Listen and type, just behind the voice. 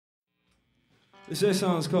This next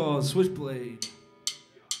song is called Switchblade.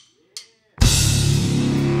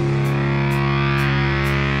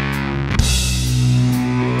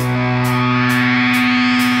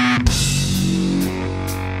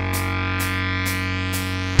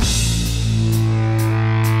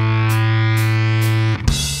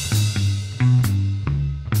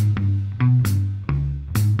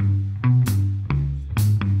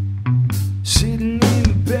 Sitting in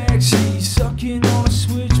the backseat, sucking on a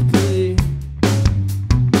switchblade.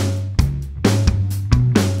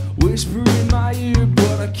 Whisper in my ear,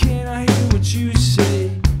 but I cannot hear what you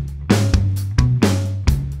say.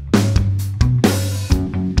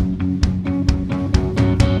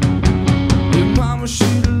 Your mama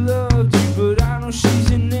should have loved you, but I know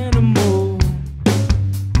she's an animal.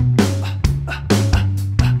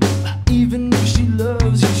 Even if she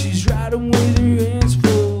loves you, she's riding with her hands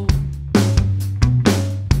full.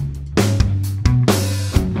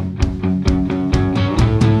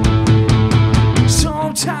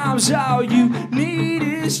 Sometimes all you need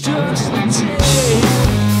is just a taste.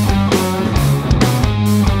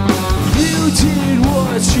 You did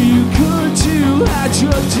what you could to hide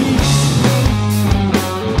your teeth.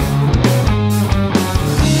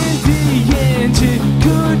 In the end, it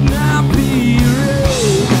could not be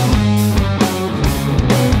erased.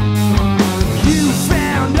 You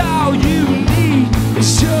found all you need is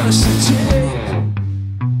just a taste.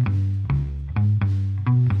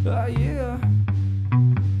 Oh yeah.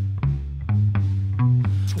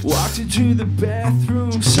 Walked into the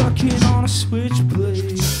bathroom, sucking on a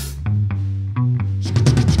switchblade.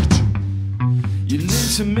 Your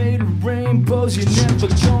lips are made of rainbows, you're never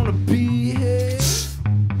gonna be here.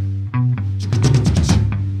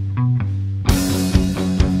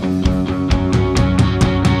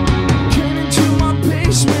 Came into my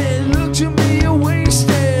basement, looked at me and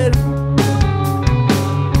wasted.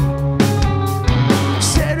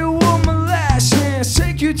 Said it was my last chance,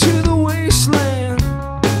 take you to the wasteland.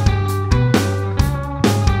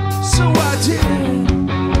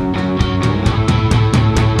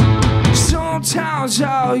 Sometimes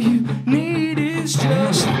all you need is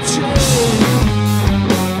just a taste.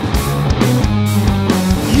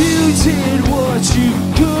 You did what you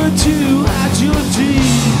could to hide your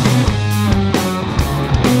teeth.